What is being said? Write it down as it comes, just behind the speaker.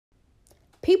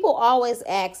People always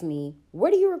ask me,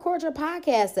 where do you record your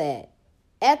podcast at?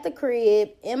 At the crib,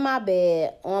 in my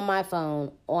bed, on my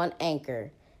phone, on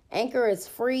Anchor. Anchor is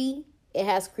free. It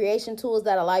has creation tools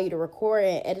that allow you to record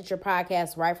and edit your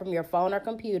podcast right from your phone or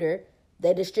computer.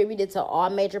 They distribute it to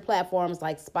all major platforms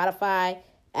like Spotify,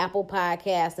 Apple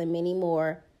Podcasts, and many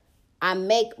more. I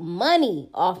make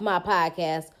money off my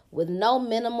podcast with no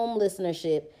minimum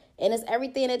listenership. And it's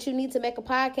everything that you need to make a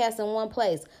podcast in one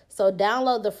place. So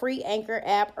download the free Anchor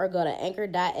app or go to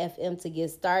anchor.fm to get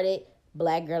started.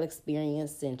 Black Girl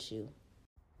Experience sent you.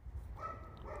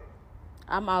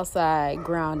 I'm outside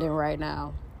grounding right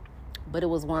now. But it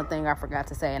was one thing I forgot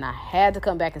to say, and I had to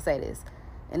come back and say this.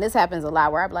 And this happens a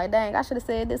lot where I'm like, dang, I should have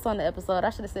said this on the episode. I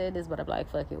should have said this, but I'm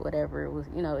like, fuck it, whatever. It was,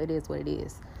 it is what it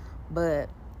is. But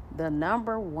the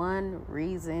number one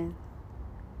reason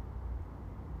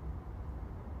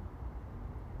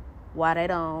why they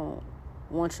don't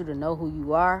want you to know who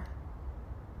you are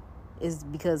is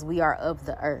because we are of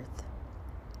the earth.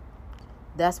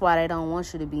 That's why they don't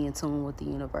want you to be in tune with the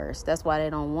universe. That's why they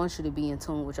don't want you to be in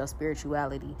tune with your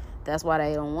spirituality. That's why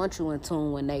they don't want you in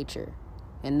tune with nature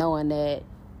and knowing that,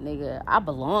 nigga, I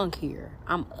belong here.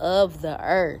 I'm of the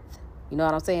earth. You know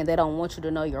what I'm saying? They don't want you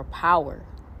to know your power.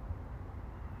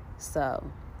 So,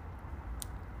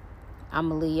 I'm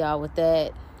going to leave y'all with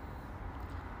that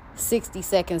 60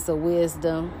 seconds of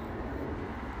wisdom.